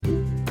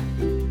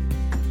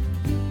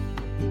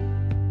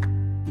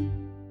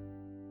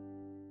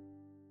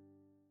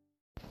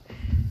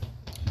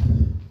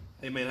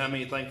Amen. How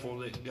many thankful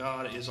that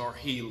God is our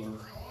healer?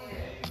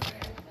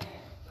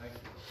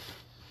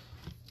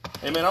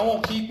 Amen. I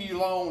won't keep you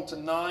long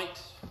tonight.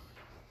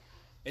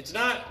 It's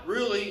not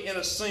really, in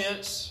a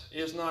sense,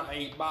 it's not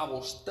a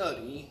Bible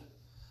study.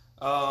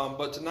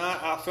 But tonight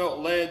I felt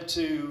led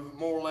to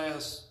more or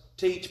less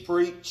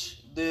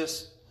preach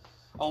this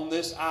on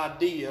this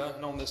idea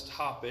and on this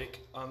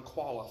topic,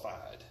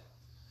 unqualified.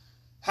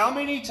 How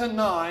many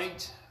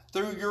tonight,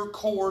 through your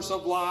course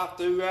of life,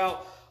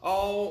 throughout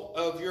all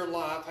of your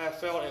life, have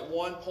felt at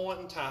one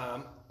point in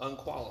time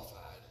unqualified?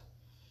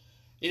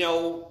 You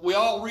know, we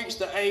all reach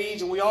the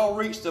age and we all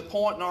reach the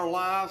point in our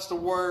lives to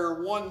where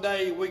one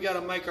day we got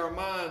to make our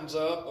minds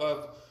up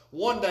of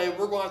one day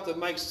we're going to have to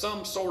make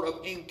some sort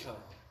of income.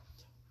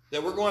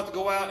 That we're going to have to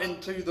go out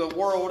into the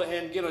world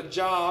and get a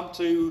job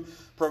to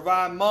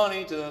provide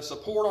money to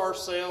support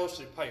ourselves,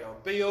 to pay our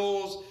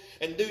bills,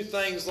 and do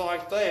things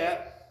like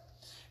that.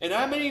 And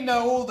how many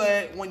know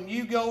that when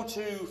you go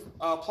to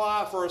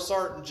apply for a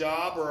certain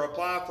job or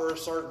apply for a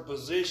certain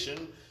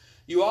position,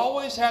 you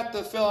always have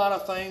to fill out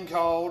a thing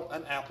called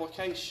an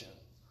application.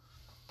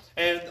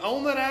 And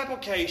on that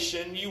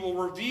application, you will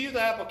review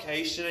the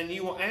application and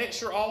you will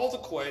answer all the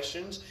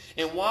questions.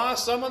 And why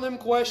some of them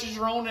questions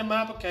are on them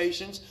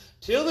applications,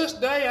 till this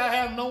day I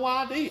have no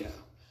idea.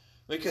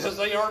 Because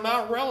they are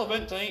not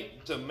relevant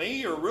to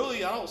me, or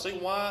really I don't see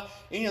why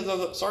any of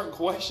the certain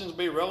questions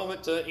be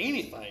relevant to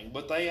anything.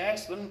 But they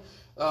ask them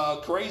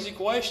crazy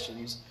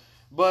questions.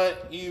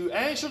 But you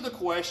answer the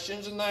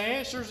questions, and the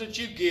answers that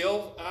you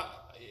give,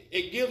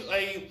 it gives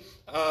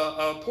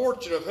a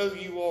portrait of who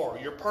you are,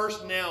 your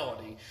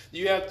personality.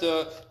 You have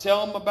to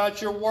tell them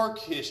about your work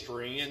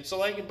history, and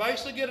so they can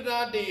basically get an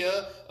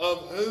idea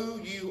of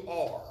who you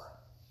are.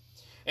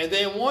 And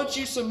then once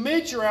you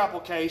submit your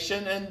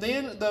application, and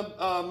then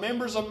the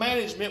members of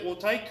management will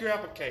take your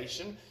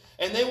application,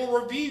 and they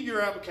will review your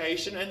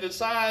application and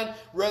decide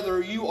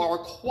whether you are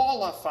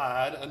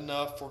qualified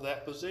enough for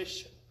that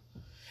position.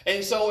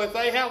 And so if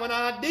they have an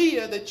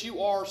idea that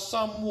you are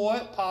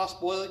somewhat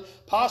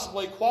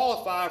possibly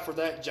qualified for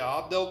that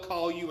job, they'll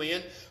call you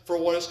in for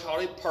what is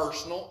called a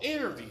personal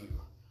interview.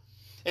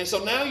 And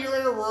so now you're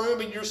in a room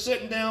and you're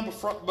sitting down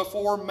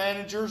before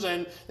managers,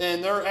 and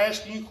they're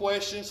asking you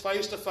questions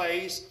face to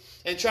face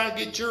and trying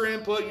to get your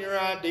input and your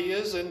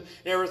ideas and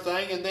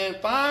everything. And then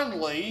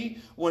finally,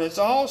 when it's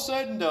all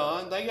said and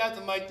done, they have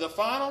to make the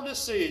final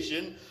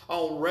decision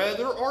on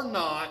whether or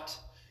not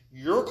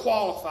you're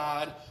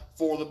qualified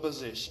for the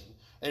position.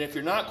 And if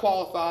you're not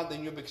qualified,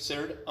 then you'll be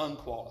considered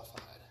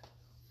unqualified.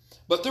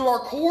 But through our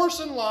course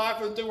in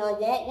life and through our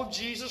walk with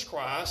Jesus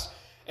Christ,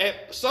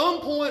 at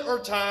some point or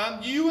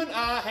time, you and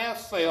I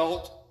have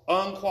felt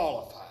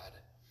unqualified.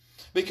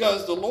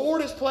 Because the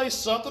Lord has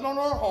placed something on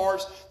our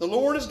hearts. The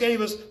Lord has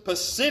gave us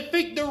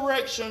specific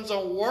directions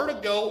on where to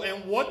go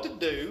and what to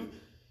do.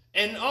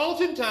 And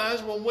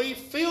oftentimes when we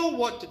feel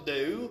what to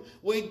do,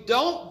 we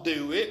don't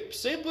do it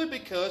simply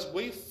because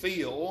we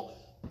feel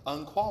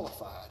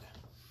unqualified.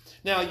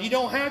 Now, you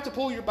don't have to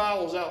pull your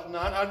Bibles out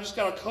tonight. I've just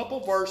got a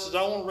couple verses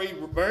I want to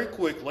read very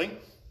quickly.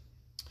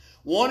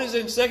 One is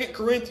in 2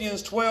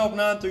 Corinthians 12,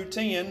 9 through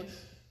 10.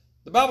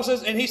 The Bible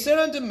says, "And he said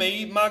unto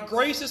me, My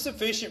grace is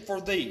sufficient for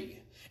thee."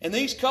 And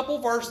these couple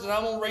verses that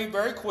I'm going to read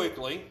very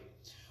quickly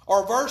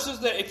are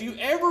verses that if you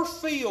ever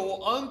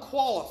feel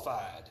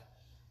unqualified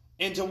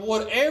into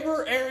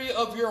whatever area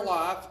of your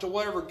life, to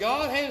whatever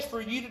God has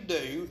for you to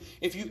do,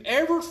 if you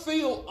ever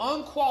feel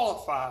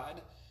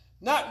unqualified,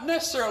 not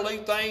necessarily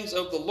things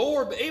of the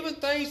Lord, but even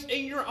things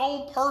in your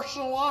own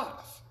personal life.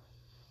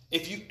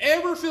 If you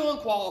ever feel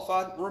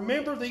unqualified,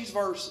 remember these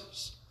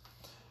verses.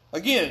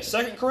 Again,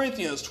 2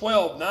 Corinthians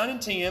 12, 9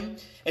 and 10.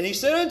 "And he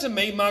said unto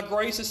me, My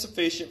grace is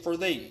sufficient for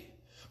thee.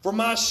 For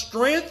my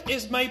strength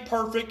is made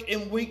perfect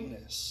in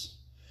weakness.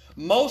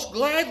 Most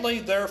gladly,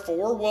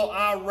 therefore, will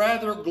I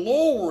rather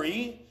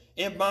glory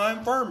in my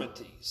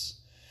infirmities,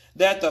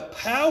 that the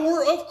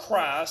power of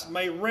Christ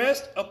may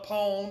rest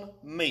upon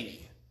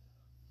me.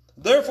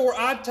 Therefore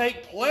I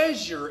take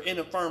pleasure in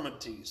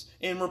infirmities,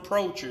 in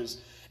reproaches,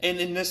 and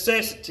in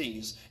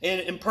necessities, and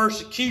in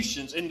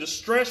persecutions, and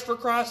distress for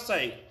Christ's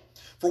sake.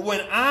 For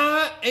when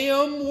I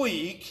am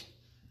weak,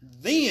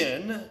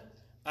 then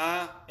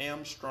I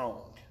am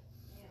strong."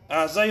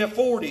 Isaiah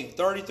 40,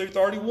 30 through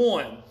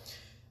 31.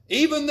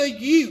 "Even the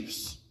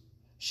youths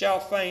shall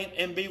faint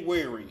and be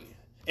weary,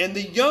 and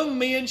the young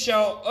men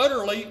shall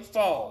utterly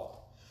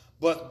fall.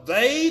 But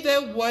they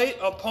that wait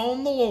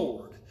upon the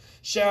Lord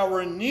shall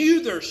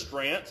renew their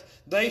strength.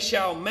 They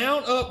shall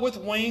mount up with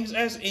wings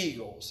as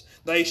eagles.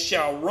 They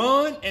shall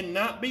run and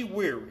not be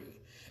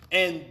weary,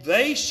 and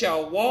they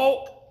shall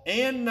walk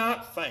and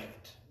not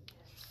faint."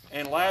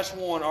 And last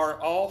one,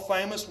 our all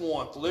famous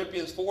one,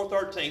 Philippians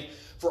 4:13.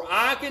 "For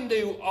I can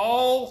do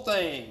all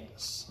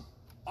things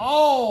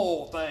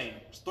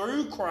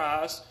through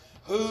Christ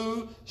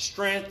who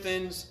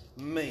strengthens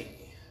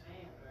me."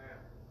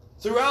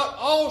 Throughout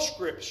all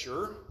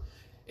Scripture,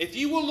 if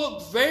you will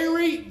look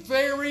very,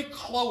 very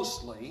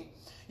closely,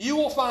 you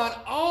will find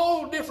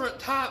all different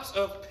types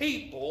of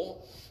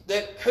people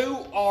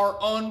who are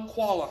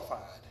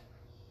unqualified.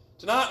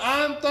 Tonight,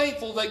 I'm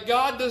thankful that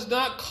God does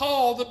not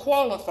call the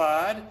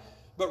qualified,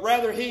 but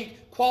rather He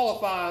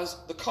qualifies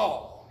the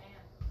call.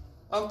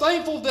 I'm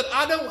thankful that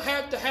I don't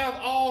have to have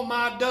all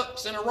my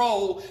ducks in a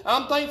row.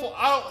 I'm thankful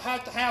I don't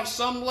have to have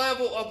some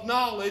level of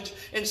knowledge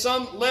and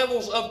some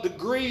levels of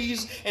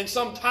degrees and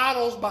some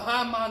titles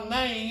behind my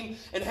name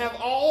and have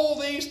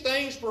all these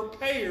things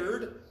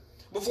prepared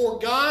before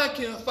God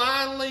can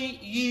finally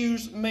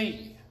use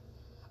me.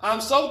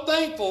 I'm so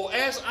thankful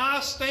as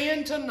I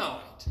stand tonight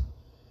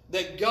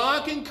that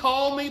God can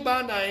call me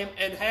by name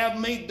and have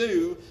me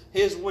do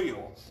His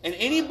will. And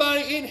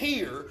anybody in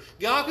here,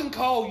 God can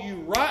call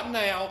you right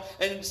now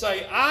and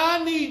say,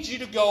 I need you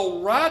to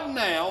go right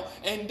now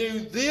and do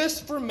this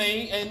for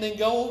me, and then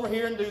go over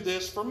here and do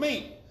this for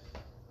me.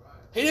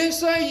 He didn't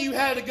say you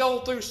had to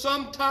go through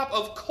some type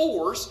of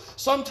course,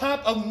 some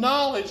type of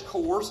knowledge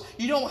course.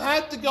 You don't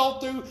have to go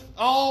through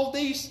all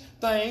these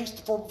things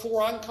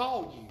before I can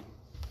call you.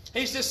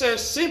 He just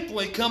says,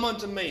 simply come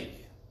unto me.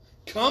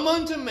 Come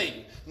unto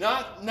me.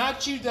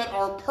 Not you that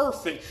are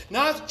perfect.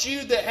 Not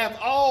you that have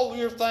all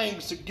your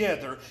things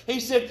together. He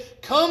said,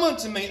 come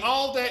unto me,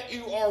 all that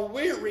you are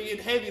weary and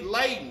heavy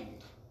laden.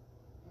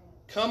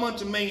 Come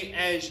unto me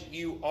as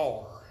you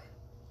are.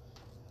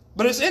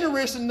 But it's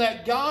interesting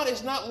that God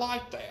is not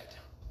like that.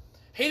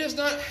 He does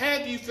not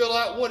have you fill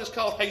out what is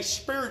called a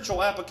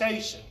spiritual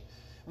application.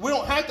 We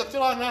don't have to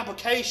fill out an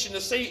application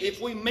to see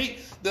if we meet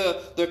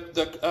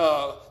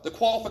the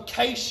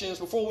qualifications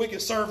before we can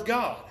serve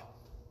God.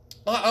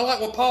 I like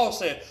what Paul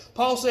said.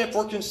 Paul said,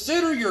 for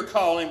consider your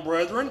calling,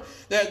 brethren,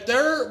 that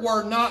there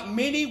were not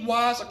many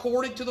wise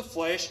according to the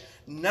flesh,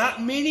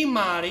 not many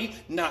mighty,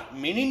 not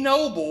many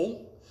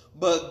noble,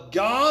 but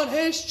God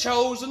has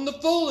chosen the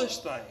foolish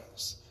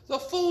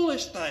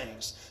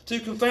things to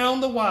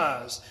confound the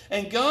wise.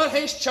 And God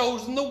has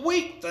chosen the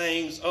weak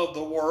things of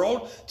the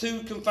world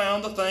to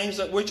confound the things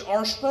that which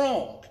are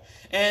strong.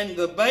 And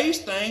the base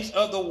things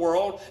of the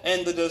world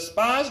and the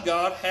despised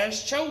God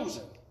has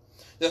chosen.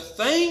 The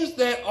things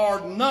that are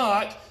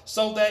not,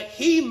 so that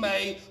He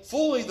may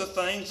fully the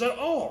things that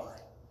are.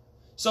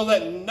 So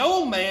that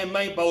no man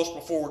may boast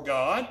before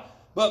God,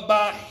 but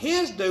by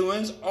His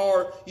doings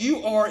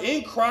you are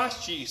in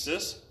Christ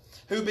Jesus,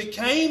 who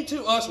became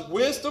to us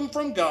wisdom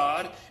from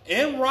God,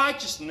 and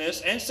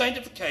righteousness, and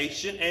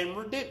sanctification, and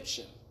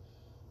redemption.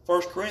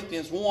 1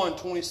 Corinthians 1,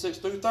 26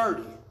 through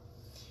 30.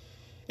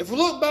 If we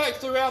look back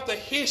throughout the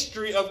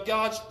history of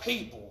God's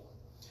people,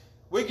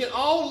 we can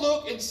all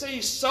look and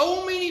see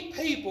so many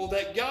people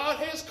that God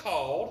has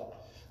called,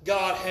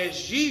 God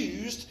has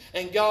used,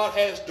 and God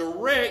has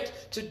directed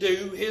to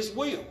do His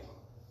will.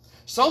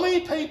 So many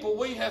people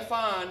we have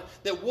found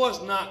that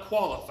was not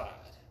qualified.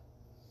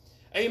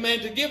 Amen.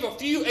 To give a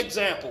few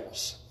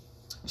examples.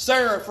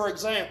 Sarah, for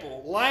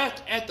example,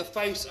 laughed at the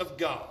face of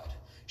God.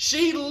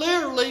 She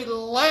literally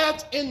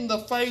laughed in the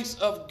face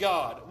of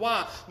God.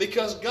 Why?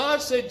 Because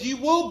God said, you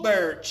will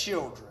bear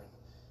children.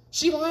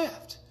 She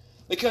laughed.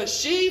 Because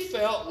she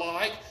felt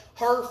like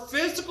her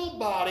physical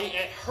body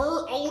at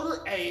her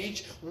older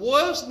age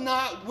was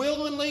not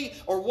willingly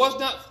or was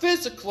not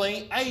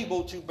physically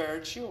able to bear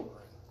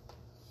children.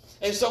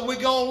 And so we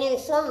go a little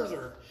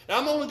further. And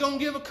I'm only going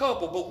to give a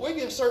couple, but we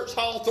can search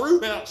all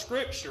throughout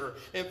Scripture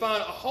and find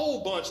a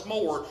whole bunch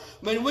more.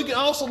 I mean, we can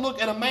also look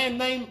at a man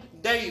named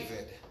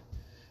David,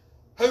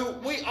 who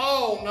we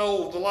all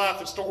know the life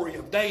and story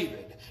of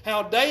David.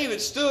 How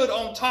David stood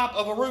on top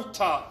of a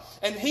rooftop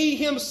and he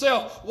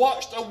himself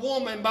watched a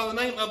woman by the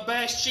name of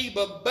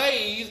Bathsheba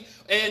bathe,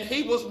 and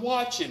he was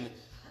watching.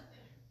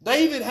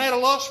 David had a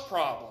lust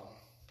problem.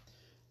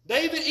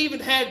 David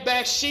even had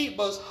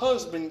Bathsheba's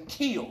husband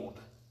killed.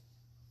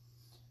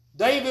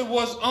 David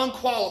was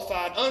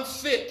unqualified,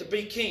 unfit to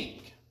be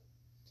king.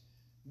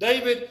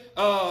 David,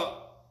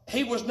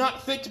 he was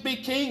not fit to be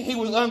king. He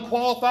was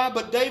unqualified,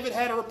 but David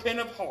had a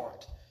repentant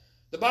heart.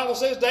 The Bible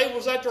says David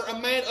was after a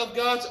man of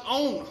God's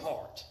own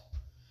heart.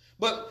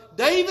 But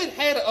David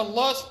had a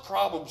lust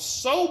problem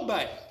so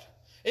bad,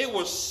 it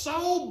was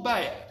so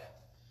bad,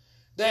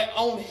 that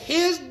on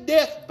his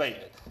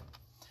deathbed,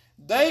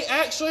 they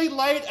actually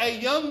laid a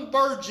young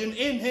virgin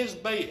in his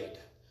bed.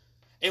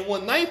 And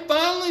when they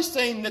finally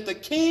seen that the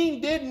king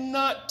did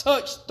not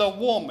touch the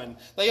woman,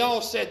 they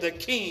all said the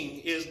king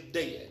is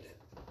dead.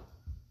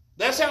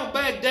 That's how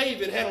bad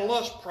David had a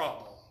lust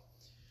problem.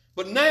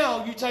 But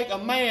now you take a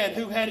man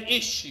who had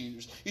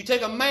issues. You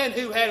take a man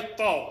who had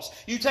faults.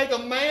 You take a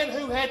man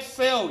who had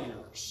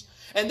failures.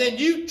 And then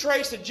you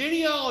trace the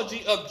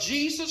genealogy of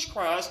Jesus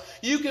Christ.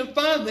 You can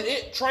find that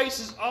it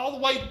traces all the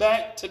way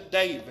back to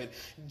David.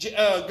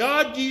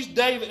 God used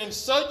David in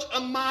such a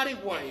mighty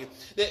way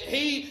that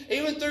he,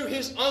 even through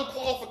his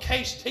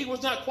unqualifications, he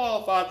was not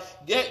qualified.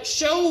 That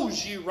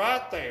shows you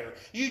right there.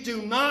 You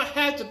do not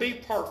have to be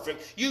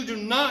perfect. You do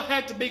not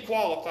have to be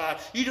qualified.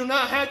 You do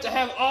not have to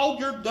have all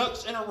your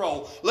ducks in a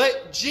row.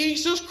 Let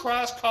Jesus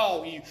Christ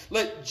call you.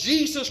 Let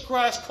Jesus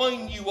Christ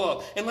clean you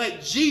up. And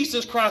let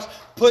Jesus Christ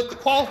put the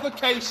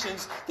qualifications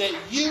that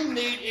you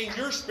need in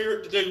your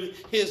spirit to do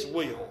His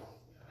will.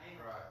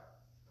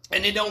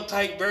 And it don't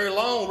take very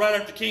long, right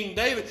after King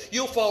David,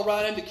 you'll fall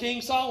right into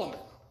King Solomon.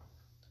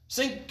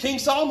 See, King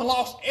Solomon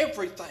lost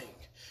everything.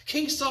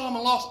 King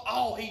Solomon lost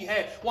all he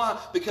had. Why?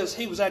 Because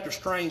he was after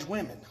strange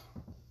women.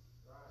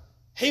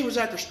 He was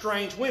after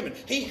strange women.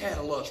 He had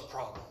a lust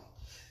problem.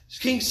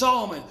 King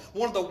Solomon,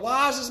 one of the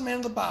wisest men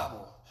of the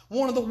Bible,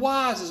 one of the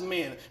wisest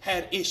men,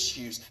 had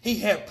issues. He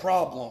had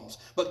problems.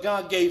 But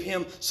God gave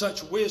him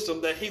such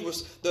wisdom that he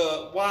was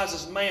the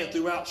wisest man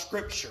throughout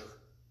Scripture.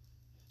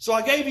 So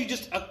I gave you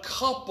just a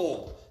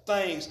couple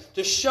things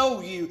to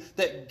show you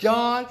that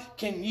God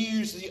can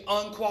use the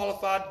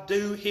unqualified to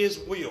do His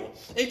will.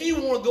 If you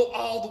want to go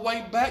all the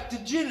way back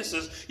to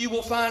Genesis, you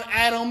will find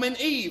Adam and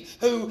Eve,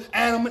 who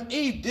Adam and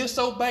Eve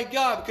disobeyed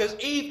God because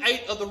Eve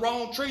ate of the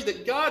wrong tree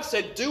that God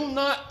said, do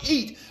not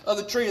eat of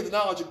the tree of the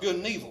knowledge of good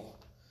and evil.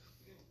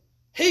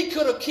 He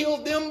could have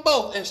killed them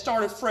both and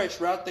started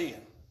fresh right then.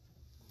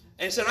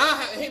 And said,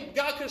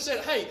 God could have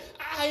said, hey,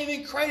 I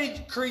haven't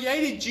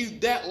created you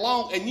that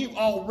long and you've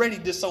already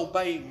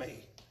disobeyed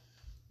me.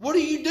 What are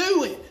you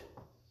doing?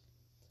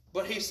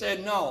 But he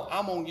said, no,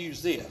 I'm going to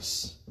use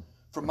this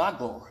for my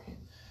glory.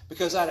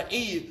 Because out of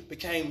Eve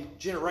became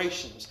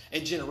generations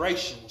and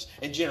generations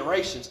and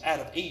generations out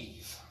of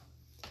Eve.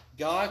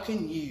 God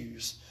can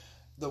use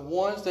the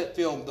ones that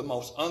feel the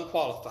most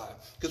unqualified.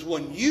 Because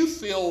when you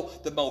feel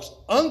the most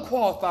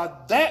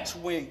unqualified, that's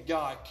when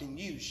God can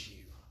use you.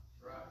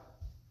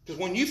 Because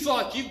when you feel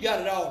like you've got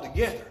it all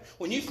together,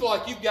 when you feel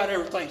like you've got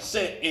everything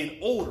set in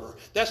order,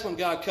 that's when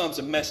God comes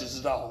and messes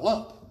it all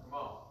up.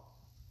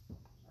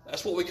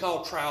 That's what we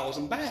call trials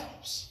and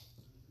battles.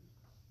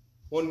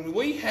 When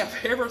we have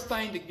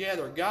everything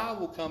together, God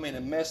will come in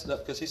and mess it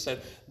up because He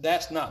said,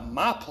 that's not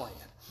my plan.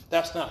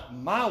 That's not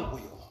my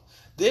will.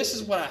 This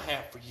is what I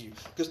have for you.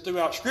 Because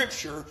throughout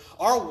Scripture,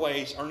 our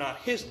ways are not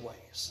His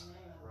ways.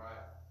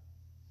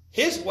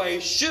 His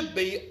ways should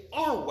be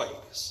our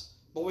ways,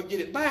 but we get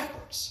it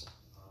backwards.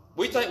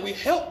 We think we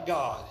help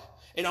God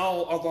in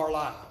all of our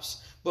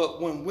lives.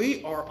 But when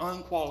we are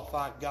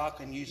unqualified, God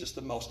can use us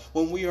the most.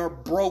 When we are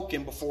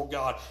broken before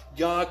God,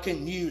 God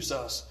can use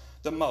us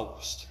the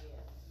most.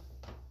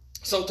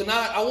 So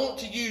tonight, I want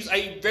to use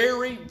a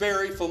very,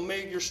 very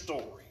familiar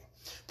story.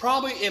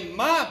 Probably, in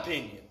my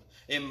opinion,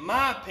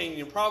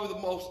 probably the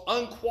most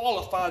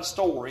unqualified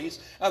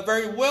stories, a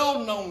very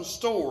well-known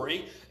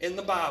story in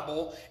the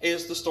Bible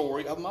is the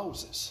story of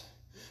Moses.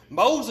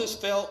 Moses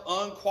felt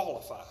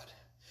unqualified.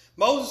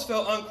 Moses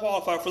felt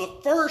unqualified. For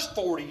the first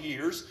 40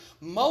 years,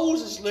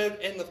 Moses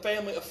lived in the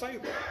family of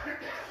Pharaoh.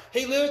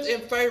 He lived in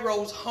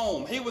Pharaoh's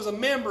home. He was a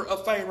member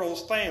of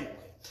Pharaoh's family.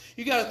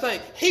 You got to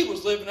think, he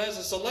was living as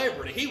a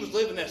celebrity. He was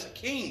living as a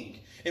king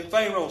in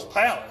Pharaoh's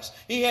palace.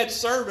 He had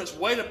servants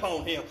wait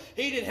upon him.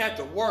 He didn't have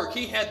to work.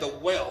 He had the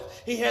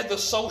wealth. He had the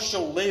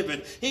social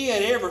living. He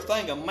had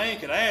everything a man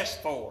could ask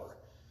for.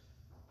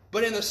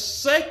 But in the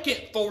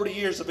second 40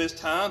 years of his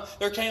time,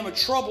 there came a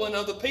troubling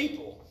of the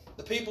people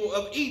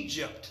of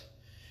Egypt.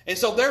 And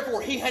so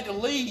therefore he had to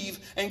leave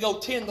and go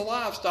tend the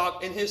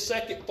livestock in his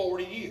second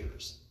 40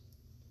 years.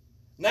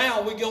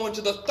 Now we go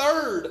into the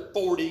third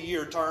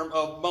 40-year term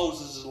of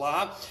Moses'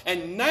 life,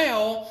 and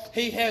now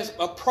he has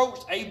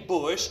approached a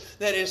bush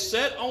that is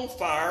set on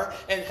fire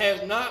and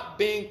has not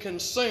been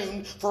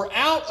consumed. For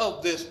out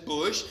of this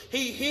bush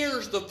he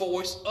hears the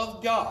voice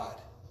of God.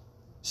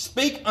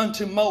 Speak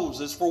unto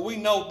Moses, for we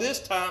know this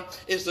time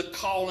is the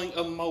calling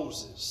of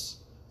Moses.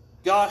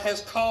 God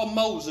has called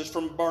Moses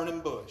from a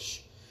burning bush.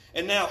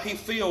 And now he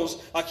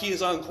feels like he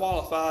is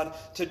unqualified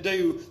to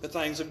do the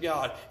things of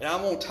God. And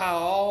I'm going to tie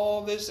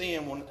all this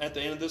in at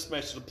the end of this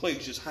message. So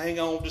please just hang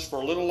on just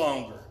for a little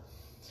longer.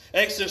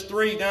 Exodus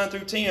 3, 9 through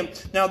 10.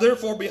 Now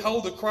therefore,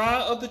 behold, the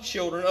cry of the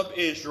children of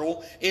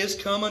Israel is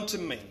come unto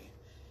me.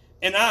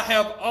 And I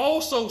have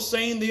also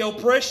seen the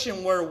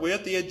oppression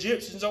wherewith the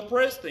Egyptians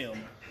oppressed them.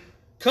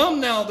 Come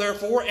now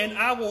therefore, and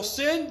I will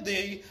send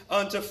thee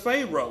unto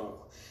Pharaoh,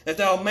 that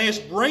thou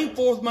mayest bring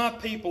forth my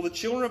people, the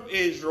children of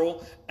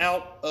Israel,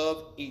 out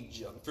of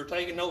Egypt. If you're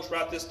taking notes,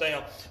 write this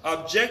down.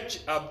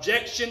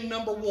 Objection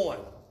number 1.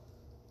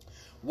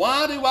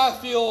 Why do I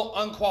feel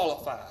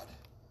unqualified?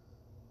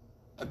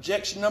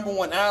 Objection number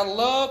 1. I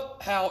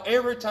love how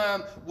every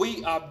time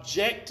we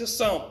object to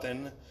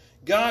something,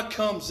 God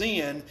comes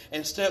in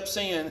and steps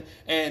in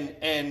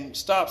and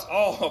stops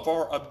all of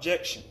our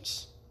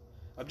objections.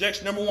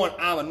 Objection number 1,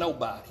 I'm a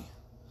nobody.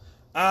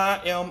 I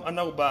am a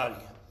nobody.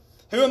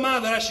 Who am I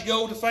that I should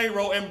go to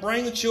Pharaoh and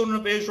bring the children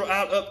of Israel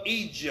out of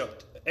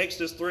Egypt?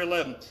 Exodus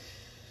 3:11.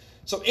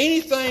 So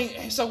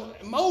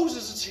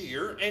Moses is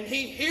here and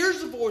he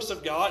hears the voice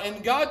of God,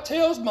 and God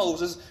tells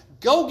Moses,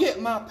 go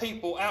get my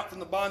people out from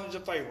the bondage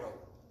of Pharaoh.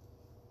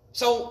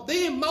 So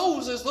then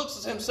Moses looks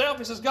at himself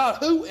and says, God,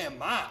 who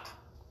am I?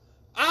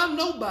 I'm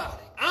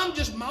nobody. I'm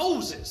just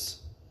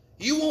Moses.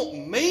 You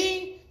want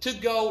me to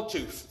go to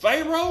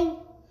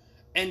Pharaoh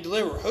and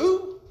deliver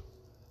who?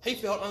 He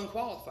felt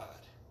unqualified.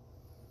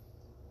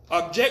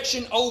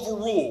 Objection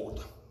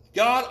overruled.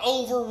 God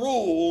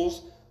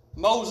overrules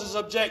Moses'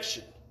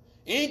 objection.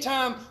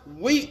 Anytime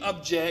we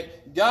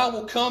object, God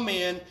will come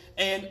in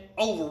and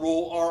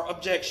overrule our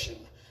objection.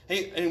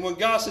 And when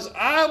God says,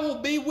 I will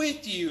be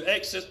with you,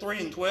 Exodus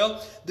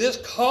 3:12, this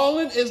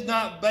calling is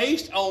not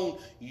based on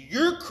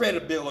your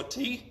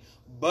credibility,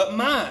 but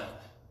mine.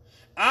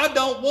 I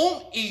don't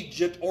want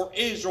Egypt or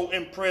Israel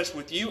impressed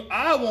with you.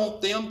 I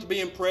want them to be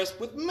impressed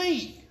with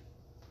me.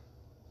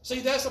 See,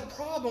 that's a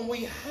problem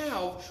we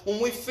have when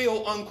we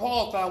feel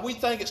unqualified. We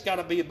think it's got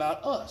to be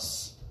about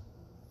us.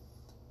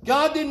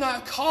 God did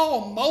not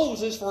call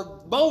Moses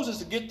for Moses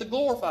to get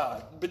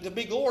glorified, but to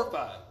be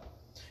glorified.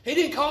 He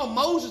didn't call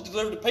Moses to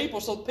deliver the people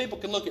so the people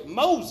can look at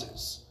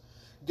Moses.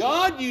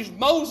 God used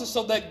Moses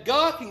so that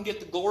God can get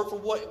the glory for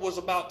what was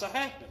about to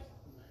happen.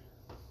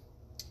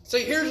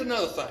 See, here's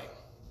another thing.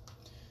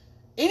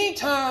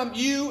 Anytime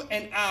you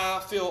and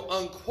I feel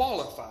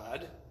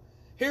unqualified,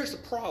 here's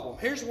the problem.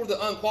 Here's where the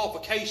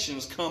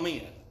unqualifications come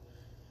in.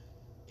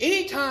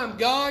 Anytime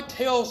God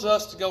tells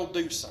us to go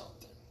do something,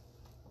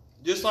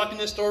 just like in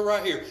this story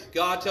right here,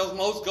 God tells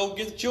Moses, go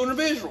get the children of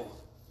Israel.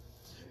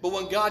 But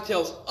when God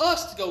tells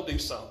us to go do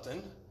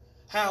something,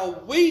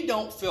 how we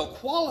don't feel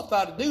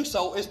qualified to do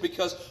so is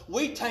because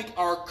we take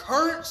our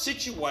current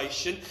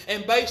situation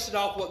and base it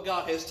off what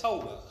God has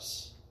told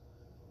us.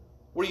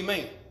 What do you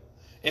mean?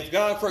 If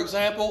God, for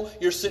example,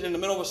 you're sitting in the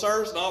middle of a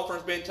service and the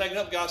offering's being taken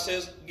up, God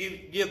says,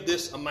 give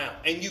this amount.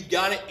 And you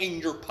got it in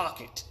your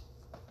pocket.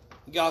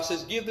 God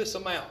says, give this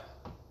amount.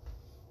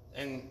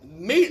 And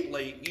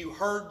immediately you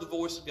heard the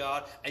voice of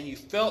God and you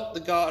felt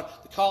the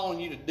calling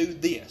you to do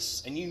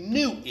this. And you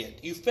knew it.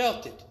 You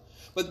felt it.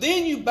 But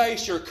then you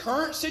base your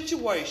current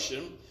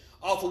situation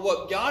off of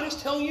what God is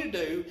telling you to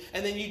do,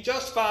 and then you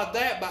justify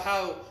that by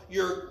how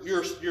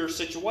your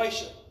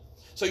situation.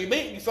 So you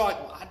feel like,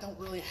 well, I don't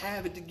really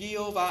have it to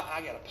give.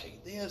 I got to pay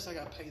this. I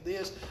got to pay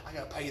this. I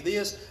got to pay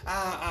this.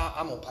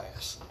 I'm going to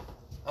pass.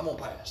 I'm going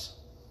to pass.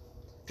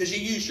 Because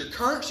you use your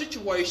current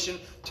situation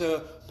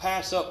to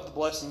pass up the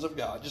blessings of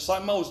God. Just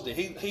like Moses did.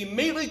 He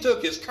immediately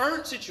took his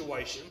current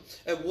situation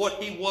and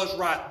what he was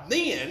right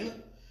then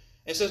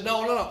and says,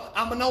 no.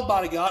 I'm a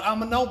nobody, God.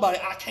 I'm a nobody.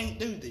 I can't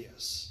do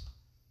this.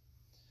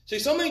 See,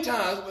 so many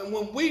times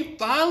when we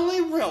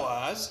finally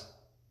realize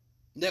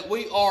that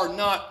we are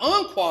not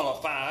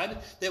unqualified,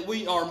 that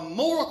we are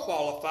more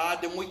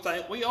qualified than we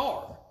think we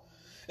are.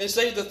 And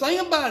see, the thing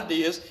about it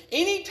is,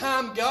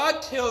 anytime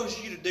God tells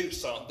you to do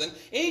something,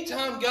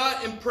 anytime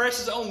God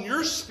impresses on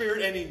your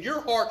spirit and in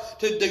your heart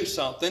to do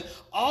something,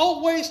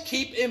 always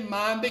keep in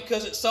mind,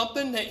 because it's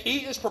something that He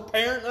is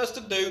preparing us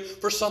to do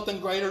for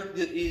something greater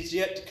that is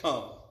yet to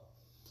come.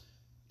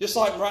 Just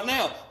like right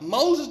now,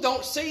 Moses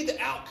don't see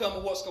the outcome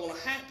of what's going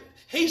to happen.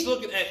 He's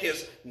looking at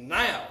his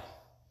now.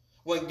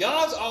 When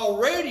God's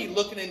already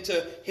looking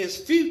into His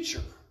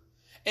future.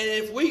 And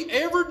if we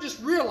ever just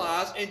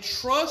realize and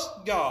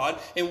trust God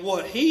in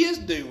what He is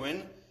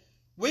doing,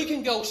 we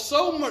can go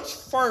so much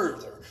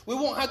further. We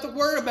won't have to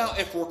worry about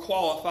if we're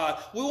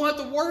qualified. We won't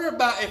have to worry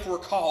about if we're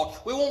called.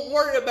 We won't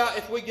worry about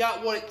if we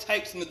got what it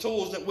takes and the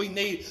tools that we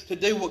need to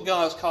do what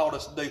God has called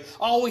us to do.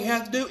 All we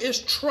have to do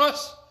is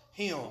trust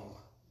Him.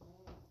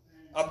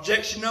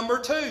 Objection number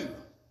 2.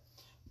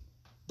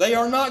 They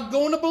are not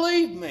going to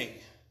believe me.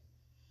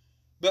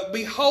 But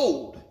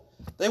behold,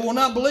 they will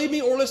not believe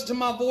me or listen to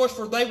my voice,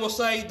 for they will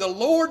say, the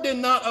Lord did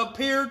not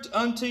appear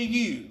unto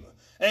you.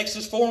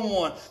 Exodus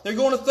 4:1. They're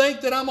going to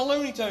think that I'm a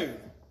Looney Tune.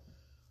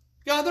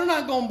 God, they're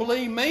not going to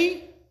believe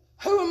me.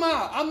 Who am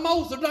I? I'm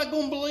Moses. They're not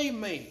going to believe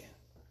me.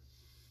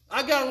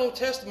 I got a little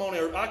testimony.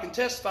 I can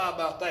testify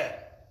about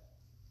that.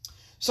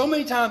 So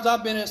many times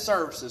I've been in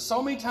services.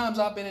 So many times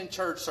I've been in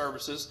church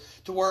services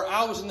to where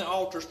I was in the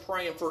altars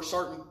praying for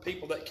certain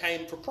people that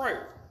came for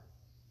prayer.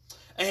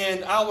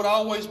 And I would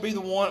always be the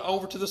one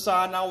over to the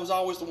side, and I was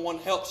always the one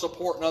help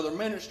supporting other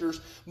ministers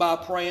by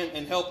praying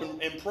and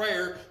helping in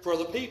prayer for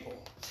other people.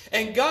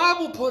 And God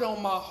will put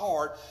on my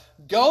heart,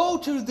 go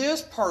to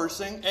this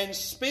person and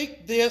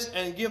speak this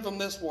and give them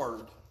this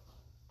word.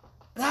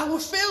 And I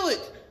would feel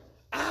it.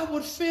 I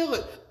would feel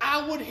it.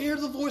 I would hear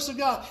the voice of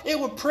God. It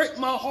would prick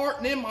my heart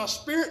and in my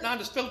spirit, and I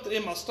just felt it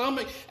in my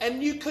stomach.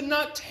 And you could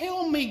not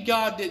tell me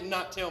God did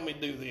not tell me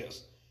to do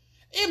this.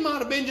 It might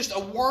have been just a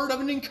word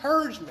of an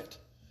encouragement.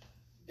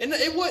 And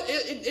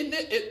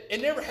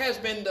it never has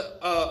been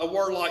a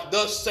word like,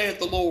 thus saith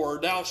the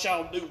Lord, thou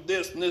shalt do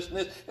this and this and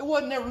this. It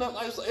wasn't never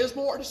nothing. It's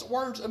more just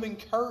words of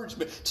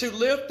encouragement to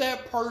lift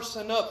that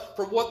person up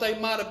for what they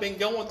might have been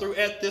going through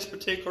at this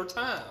particular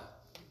time.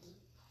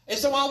 And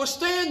so I would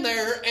stand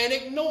there and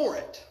ignore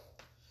it.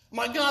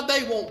 My God,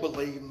 they won't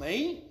believe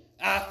me.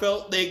 I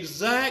felt the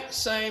exact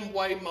same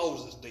way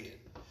Moses did.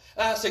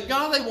 I said,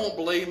 God, they won't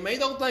believe me.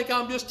 They'll think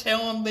I'm just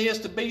telling this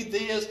to be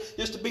this,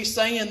 just to be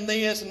saying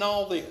this and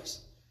all this.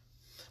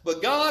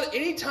 But God,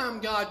 anytime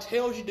God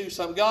tells you to do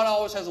something, God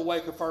always has a way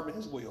of confirming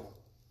His will.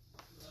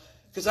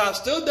 Because I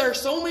stood there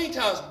so many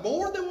times,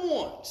 more than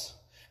once,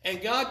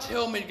 and God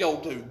told me to go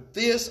do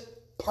this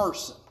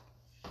person.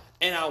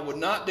 And I would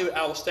not do it.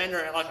 I would stand there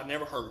and act like I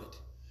never heard it.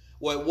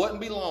 Well, it wouldn't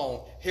be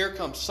long. Here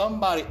comes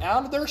somebody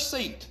out of their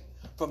seat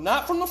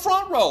not from the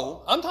front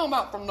row, I'm talking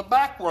about from the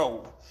back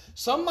row.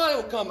 Somebody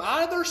will come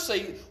out of their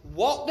seat,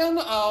 walk down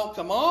the aisle,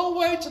 come all the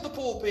way to the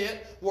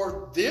pulpit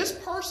where this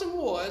person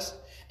was,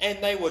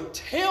 and they would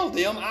tell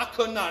them, I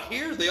could not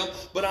hear them,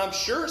 but I'm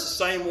sure it's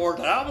the same word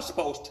that I was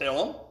supposed to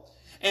tell them.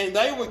 And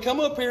they would come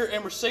up here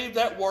and receive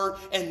that word,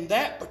 and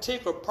that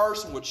particular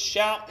person would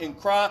shout and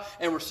cry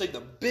and receive the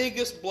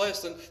biggest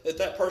blessing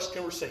that person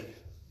can receive.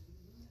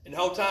 And the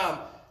whole time,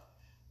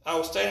 I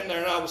was standing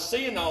there and I was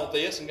seeing all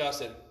this, and God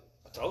said,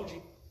 I told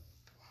you.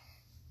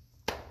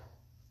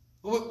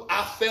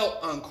 I felt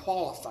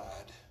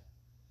unqualified.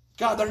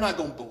 God, they're not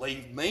going to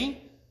believe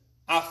me.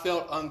 I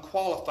felt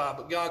unqualified,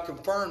 but God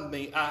confirmed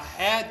me. I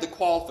had the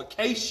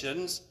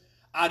qualifications,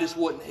 I just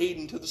wasn't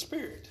heeding to the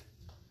Spirit.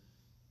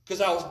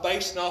 Because I was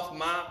basing off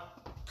my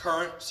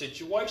current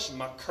situation,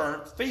 my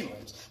current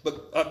feelings.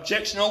 But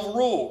objection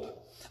overruled.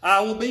 I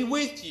will be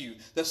with you.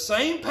 The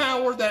same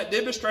power that I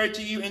demonstrated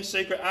to you in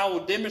secret, I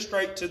will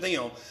demonstrate to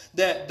them,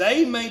 that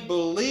they may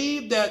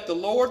believe that the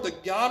Lord, the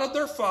God of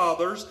their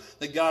fathers,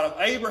 the God of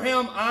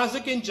Abraham,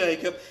 Isaac, and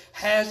Jacob,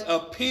 has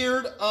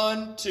appeared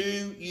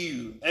unto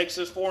you.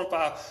 Exodus 4 and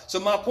 5. So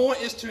my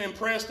point is to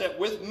impress that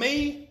with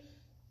me,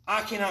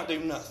 I cannot do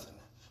nothing.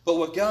 But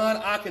with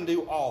God, I can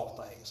do all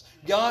things.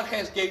 God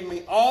has given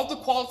me all the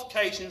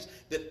qualifications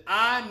that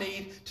I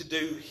need to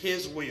do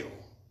His will.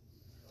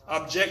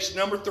 Objection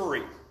number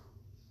 3.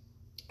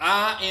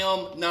 I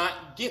am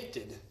not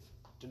gifted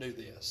to do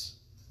this.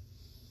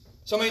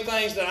 So many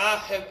things that I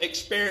have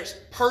experienced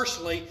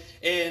personally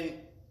in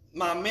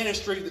my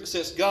ministry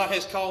since God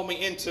has called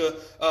me into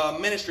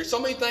ministry. So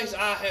many things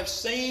I have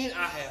seen,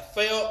 I have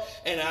felt,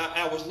 and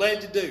I was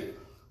led to do.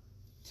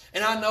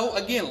 And I know,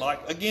 again,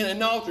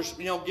 in altars,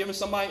 giving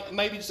somebody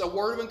maybe just a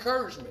word of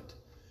encouragement.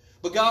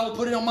 But God will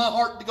put it on my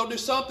heart to go do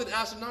something. And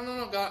I said,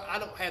 no, God, I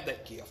don't have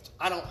that gift.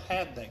 I don't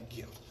have that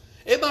gift.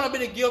 It might have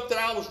been a gift that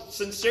I was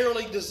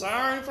sincerely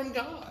desiring from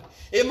God.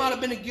 It might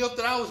have been a gift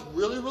that I was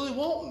really, really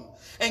wanting.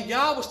 And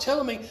God was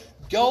telling me,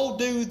 go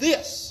do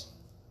this.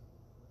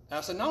 And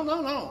I said,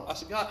 no. I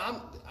said,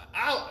 God,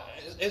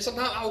 and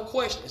sometimes I will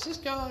question, is this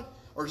God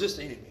or is this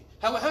the enemy?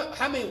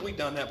 How many have we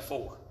done that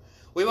before?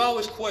 We've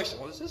always questioned,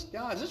 well, is this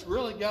God? Is this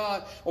really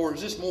God? Or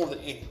is this more the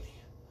enemy?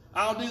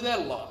 I'll do that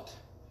a lot.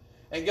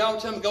 And God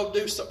will tell me to go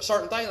do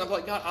certain things. I'm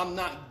like, God, I'm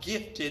not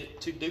gifted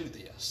to do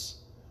this.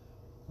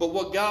 But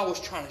what God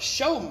was trying to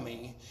show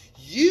me,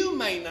 you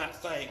may not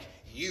think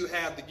you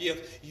have the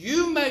gift.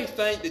 You may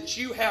think that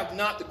you have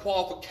not the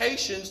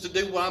qualifications to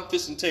do what I'm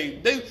fixing to tell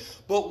you to do.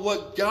 But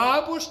what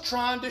God was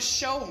trying to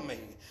show me,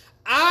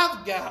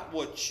 I've got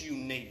what you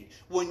need.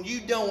 When you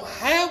don't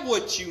have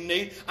what you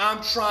need,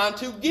 I'm trying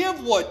to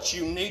give what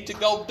you need to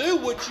go do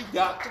what you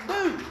got to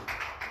do.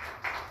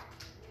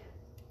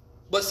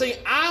 But see,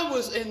 I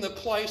was in the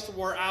place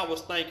where I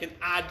was thinking,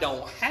 I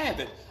don't have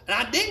it. And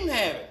I didn't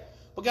have it.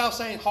 But God was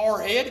saying,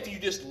 hardhead, if you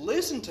just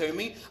listen to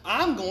me,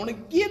 I'm going to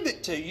give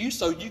it to you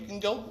so you can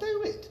go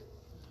do it.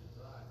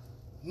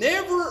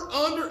 Never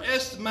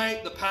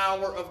underestimate the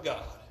power of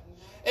God.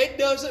 It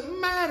doesn't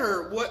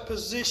matter what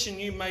position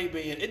you may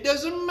be in. It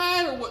doesn't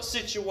matter what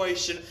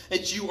situation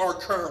that you are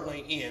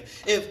currently in.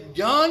 If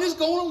God is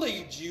going to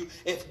lead you,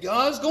 if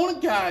God is going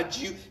to guide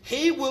you,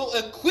 He will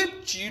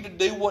equip you to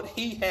do what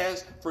He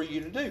has for you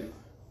to do.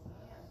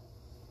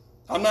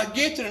 I'm not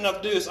gifted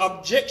enough to do this.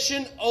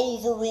 Objection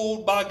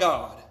overruled by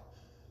God.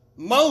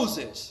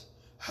 Moses,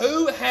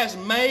 who has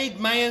made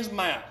man's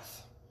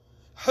mouth?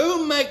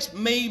 Who makes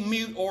me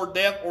mute or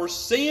deaf or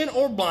seeing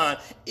or blind?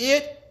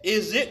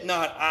 Is it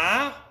not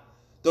I,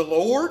 the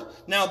Lord?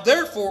 Now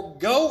therefore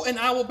go, and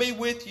I will be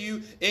with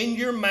you in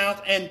your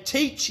mouth and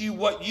teach you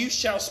what you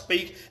shall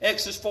speak.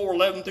 Exodus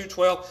 4:11 through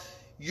 12.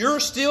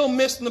 You're still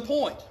missing the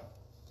point.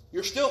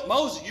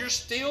 Moses, you're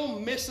still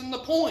missing the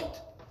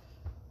point.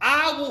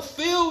 I will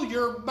fill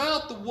your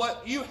mouth with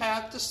what you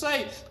have to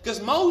say.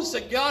 Because Moses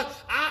said, God,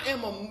 I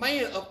am a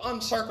man of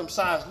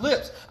uncircumcised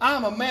lips.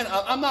 I'm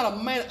not a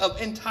man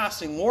of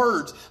enticing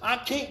words. I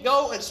can't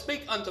go and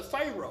speak unto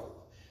Pharaoh.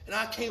 And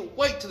I can't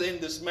wait to the end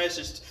of this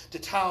message to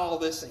tie all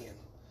this in.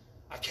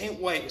 I can't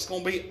wait. It's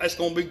going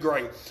to be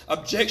great.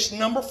 Objection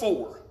number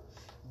 4.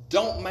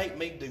 Don't make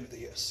me do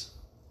this.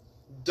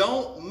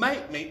 Don't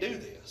make me do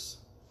this.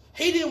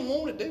 He didn't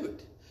want to do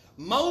it.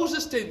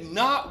 Moses did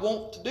not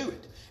want to do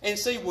it. And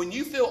see, when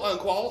you feel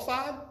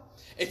unqualified,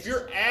 if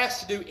you're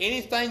asked to do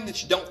anything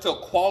that you don't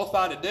feel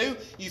qualified to do,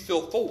 you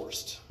feel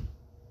forced.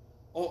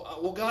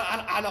 Well, God,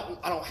 I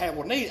don't have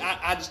what I need.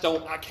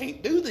 I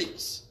can't do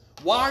this.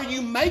 Why are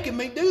you making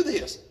me do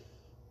this?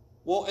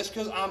 Well, it's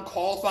because I'm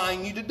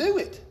qualifying you to do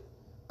it.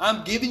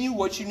 I'm giving you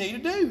what you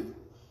need to do.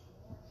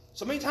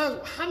 So many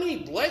times, how many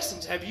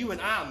blessings have you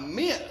and I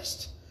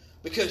missed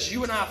because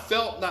you and I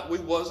felt that we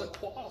wasn't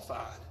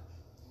qualified?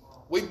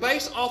 We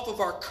base off of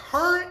our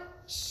current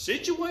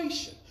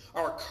situation,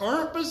 our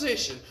current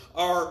position,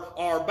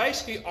 our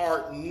basically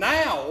our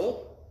now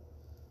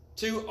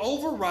to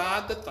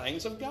override the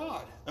things of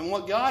God. And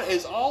what God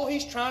is, all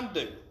He's trying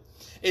to do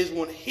is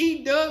when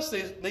He does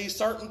these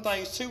certain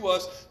things to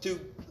us to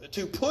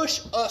to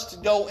push us to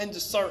go into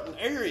certain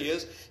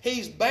areas.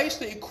 He's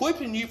basically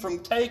equipping you from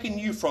taking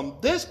you from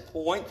this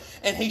point,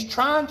 and He's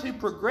trying to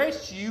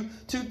progress you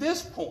to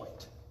this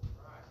point.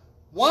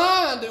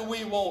 Why do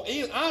we want,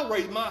 I'll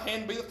raise my hand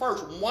and be the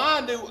first.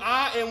 Why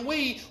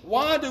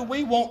do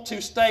we want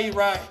to stay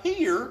right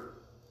here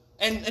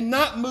and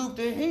not move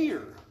to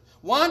here?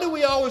 Why do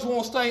we always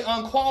want to stay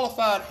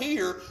unqualified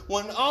here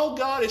when all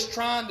God is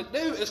trying to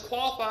do is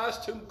qualify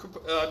us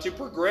to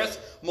progress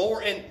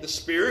more in the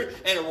Spirit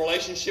and a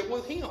relationship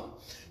with Him?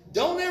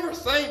 Don't ever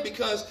think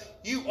because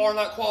you are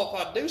not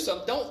qualified to do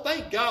something, don't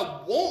think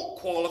God won't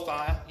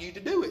qualify you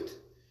to do it.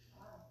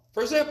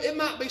 For example, it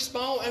might be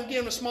small and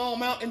giving a small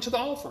amount into the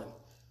offering.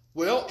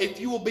 Well, if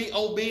you will be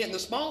obedient in the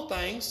small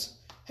things,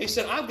 He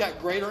said, I've got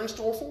greater in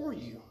store for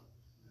you.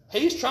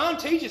 He's trying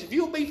to teach us, if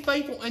you'll be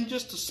faithful in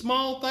just the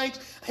small things,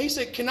 He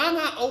said, can I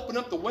not open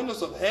up the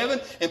windows of heaven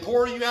and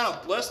pour you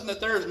out a blessing that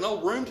there is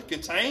no room to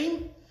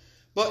contain?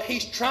 But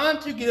He's trying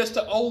to get us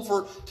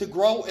to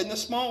grow in the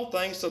small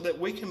things so that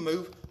we can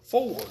move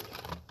forward.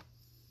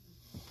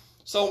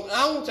 So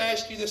I want to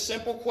ask you this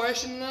simple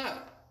question tonight.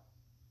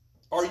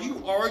 Are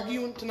you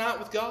arguing tonight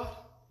with God?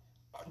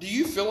 Do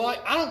you feel like,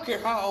 I don't care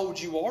how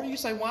old you are, you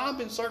say, well, I've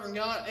been serving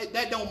God,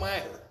 that don't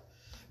matter.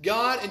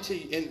 God,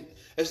 and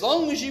as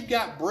long as you've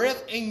got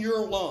breath in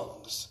your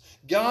lungs,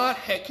 God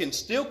can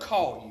still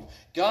call you.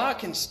 God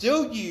can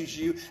still use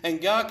you,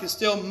 and God can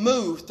still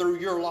move through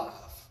your life.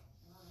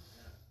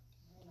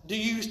 Do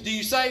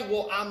you say,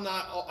 well,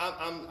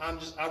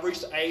 I've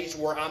reached the age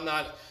where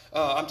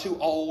I'm too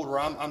old, or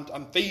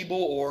I'm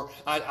feeble, or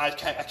I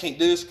can't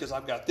do this because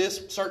I've got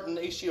this certain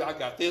issue, I've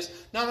got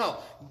this. No.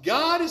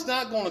 God is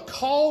not going to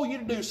call you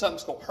to do something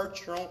that's going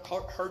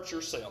to hurt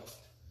yourself.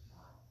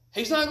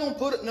 He's not going to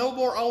put it no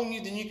more on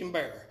you than you can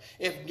bear.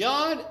 If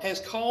God has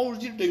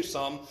called you to do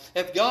something,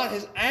 if God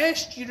has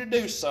asked you to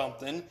do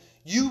something,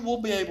 you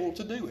will be able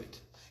to do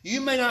it.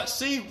 You may not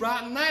see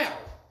right now,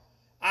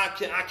 I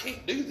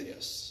can't do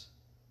this.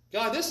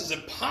 God, this is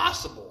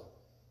impossible.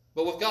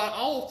 But with God,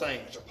 all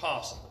things are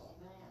possible.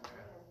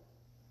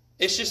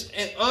 It's just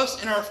in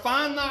us, in our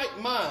finite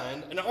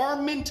mind, in our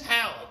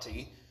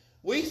mentality,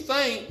 we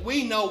think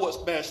we know what's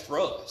best for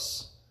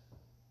us.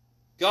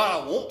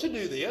 God, I want to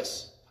do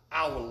this.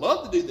 I would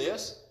love to do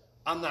this.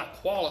 I'm not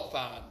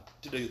qualified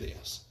to do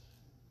this.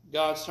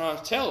 God's trying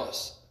to tell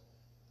us,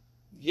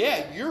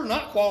 yeah, you're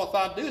not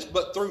qualified to do this,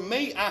 but through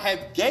me, I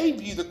have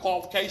gave you the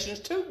qualifications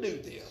to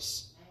do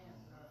this.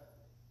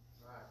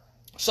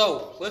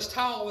 So, let's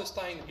tie all this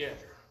thing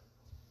together.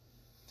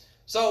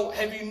 So,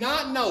 have you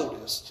not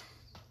noticed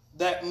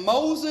that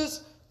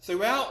Moses,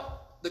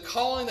 throughout the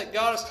calling that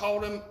God has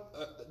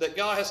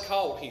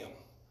called him,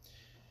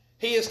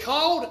 He has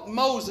called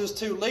Moses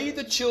to lead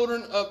the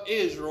children of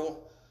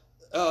Israel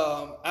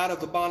out of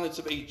the bondage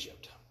of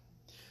Egypt.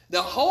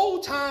 The whole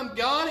time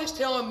God is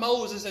telling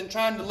Moses and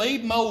trying to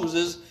lead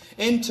Moses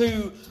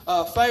into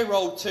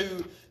Pharaoh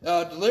to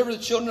deliver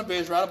the children of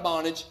Israel out of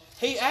bondage,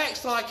 he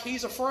acts like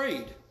he's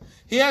afraid.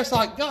 He acts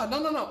like, God,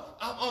 no,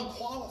 I'm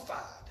unqualified.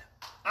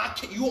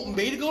 You want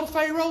me to go to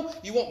Pharaoh?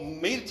 You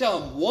want me to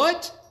tell him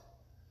what?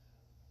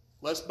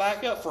 Let's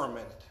back up for a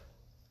minute.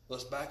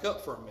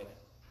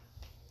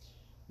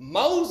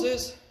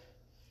 Moses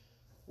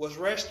was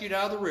rescued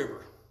out of the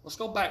river. Let's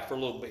go back for a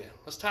little bit.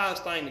 Let's tie this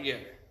thing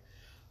together.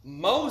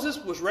 Moses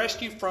was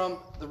rescued from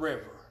the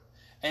river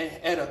and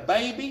had a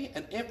baby,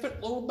 an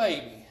infant little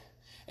baby.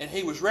 And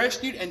he was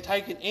rescued and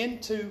taken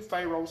into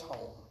Pharaoh's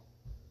home.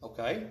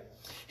 Okay?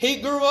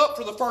 He grew up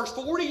for the first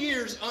 40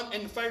 years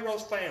in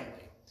Pharaoh's family.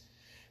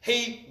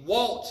 He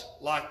walked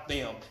like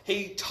them.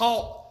 He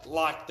talked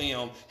like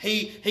them.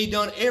 He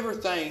done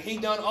everything. He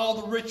done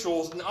all the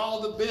rituals and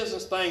all the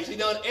business things. He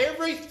done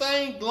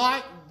everything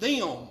like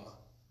them.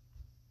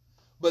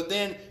 But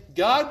then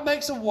God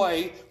makes a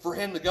way for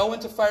him to go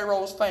into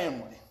Pharaoh's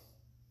family.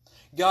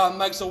 God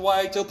makes a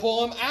way to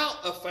pull him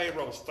out of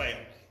Pharaoh's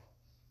family.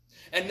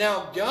 And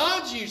now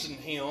God's using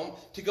him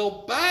to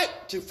go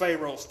back to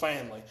Pharaoh's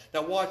family.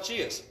 Now watch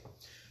this.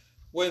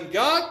 When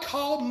God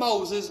called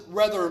Moses,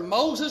 whether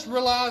Moses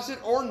realized it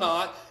or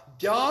not,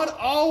 God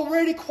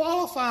already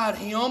qualified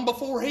him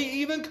before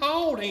he even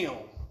called him.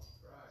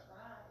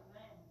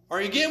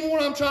 Are you getting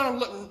what I'm trying to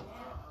look?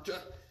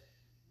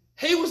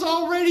 He was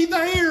already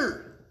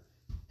there.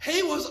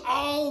 He was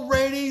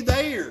already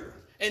there.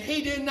 And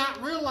he did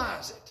not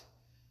realize it.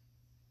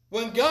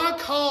 When God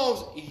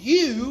calls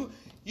you,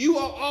 you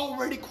are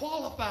already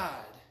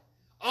qualified.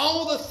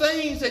 All the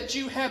things that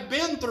you have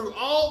been through,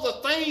 all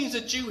the things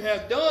that you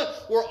have done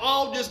were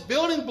all just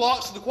building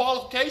blocks of the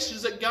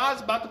qualifications that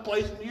God's about to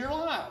place into your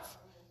life.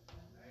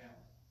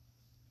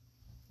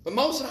 But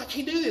Moses said, I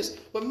can't do this.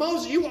 But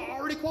Moses, you are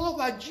already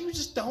qualified. You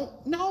just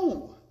don't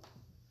know.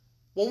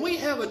 When we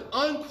have an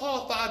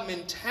unqualified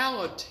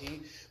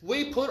mentality,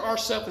 we put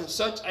ourselves in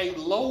such a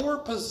lower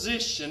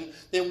position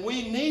than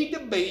we need to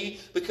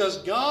be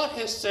because God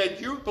has said,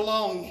 you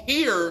belong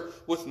here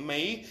with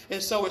me.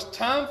 And so it's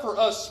time for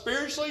us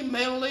spiritually,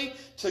 mentally,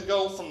 to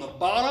go from the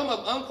bottom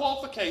of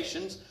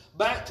unqualifications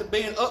back to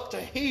being up to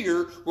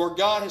here where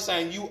God is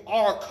saying, you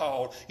are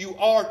called, you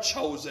are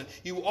chosen,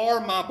 you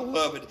are my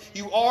beloved,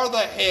 you are the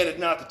head and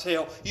not the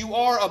tail, you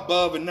are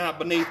above and not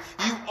beneath,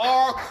 you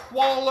are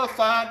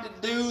qualified to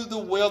do the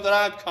will that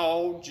I've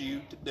called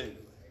you to do.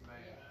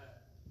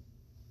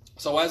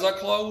 So as I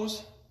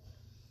close,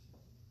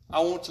 I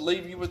want to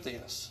leave you with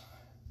this.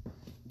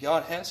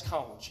 God has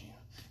called you.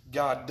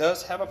 God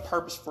does have a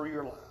purpose for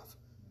your life.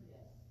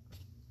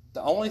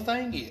 The only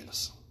thing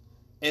is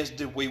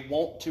do we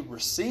want to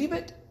receive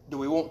it? Do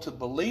we want to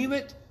believe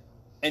it?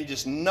 And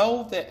just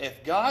know that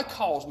if God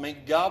calls me,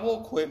 God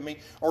will equip me.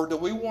 Or do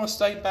we want to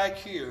stay back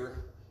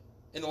here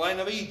in the land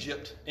of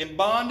Egypt in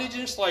bondage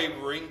and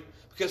slavery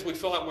because we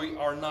feel like we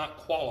are not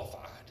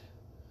qualified?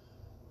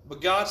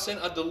 But God sent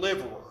a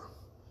deliverer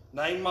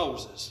named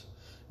Moses.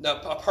 Now,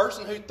 a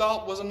person who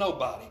thought was a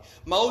nobody.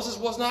 Moses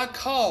was not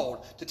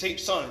called to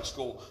teach Sunday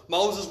school.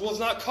 Moses was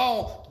not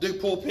called to do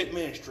pulpit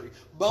ministry.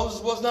 Moses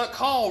was not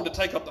called to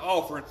take up the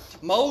offering.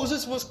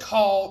 Moses was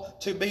called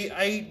to be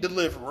a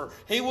deliverer.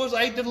 He was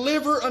a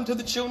deliverer unto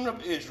the children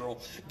of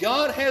Israel.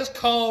 God has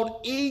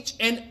called each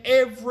and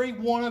every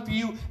one of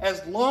you,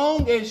 as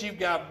long as you've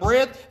got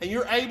breath and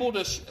you're able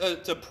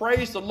to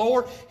praise the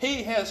Lord,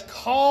 He has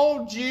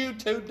called you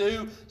to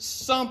do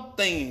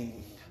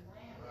something.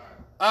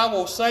 I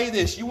will say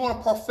this. You want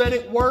a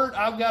prophetic word?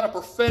 I've got a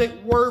prophetic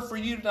word for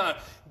you tonight.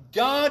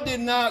 God did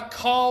not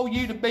call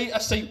you to be a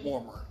seat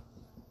warmer.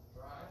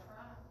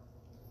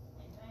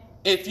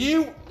 If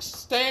you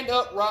stand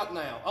up right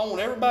now, I want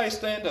everybody to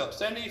stand up.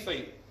 Stand to your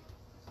feet.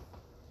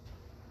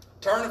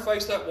 Turn and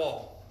face that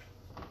wall.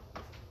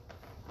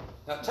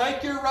 Now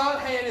take your right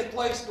hand and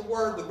place the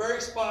word in the very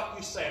spot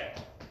you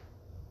sat.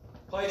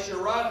 Place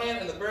your right hand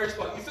in the very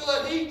spot. You feel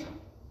that heat?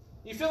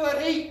 You feel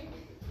that heat?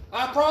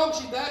 I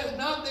promise you that is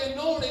not the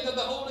anointing of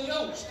the Holy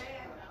Ghost.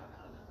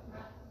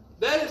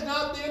 That is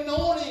not the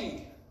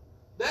anointing.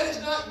 That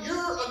is not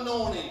your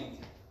anointing.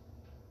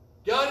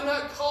 God did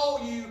not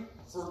call you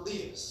for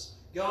this.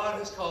 God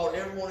has called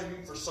every one of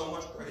you for so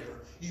much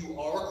greater. You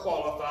are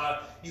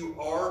qualified. You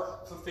are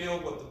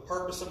fulfilled with the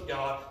purpose of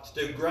God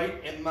to do great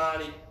and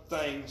mighty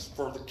things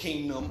for the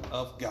kingdom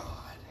of God.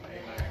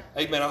 Amen.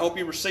 Amen. I hope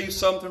you received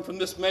something from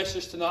this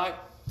message tonight.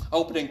 I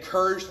hope it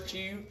encouraged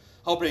you.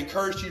 I hope it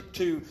encouraged you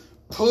to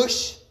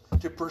push,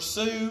 to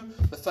pursue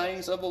the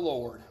things of the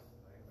Lord.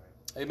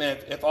 Amen.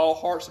 If all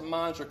hearts and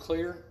minds are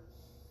clear,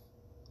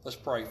 let's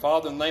pray.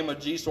 Father, in the name of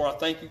Jesus, Lord, I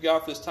thank you,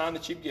 God, for this time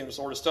that you've given us,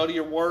 Lord, to study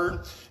your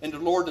word and,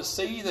 Lord, to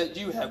see that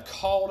you have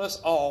called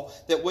us all,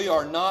 that we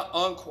are not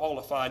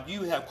unqualified.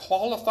 You have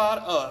qualified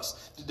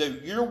us to do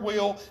your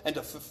will and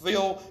to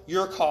fulfill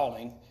your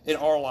calling in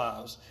our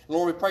lives. And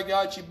Lord, we pray,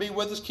 God, that you be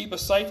with us, keep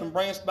us safe, and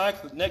bring us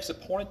back to the next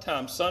appointed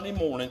time, Sunday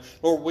morning.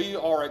 Lord, we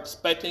are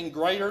expecting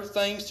greater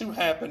things to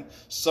happen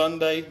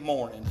Sunday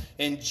morning.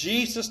 In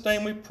Jesus'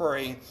 name we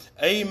pray.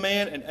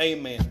 Amen and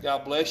amen.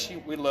 God bless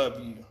you. We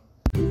love you.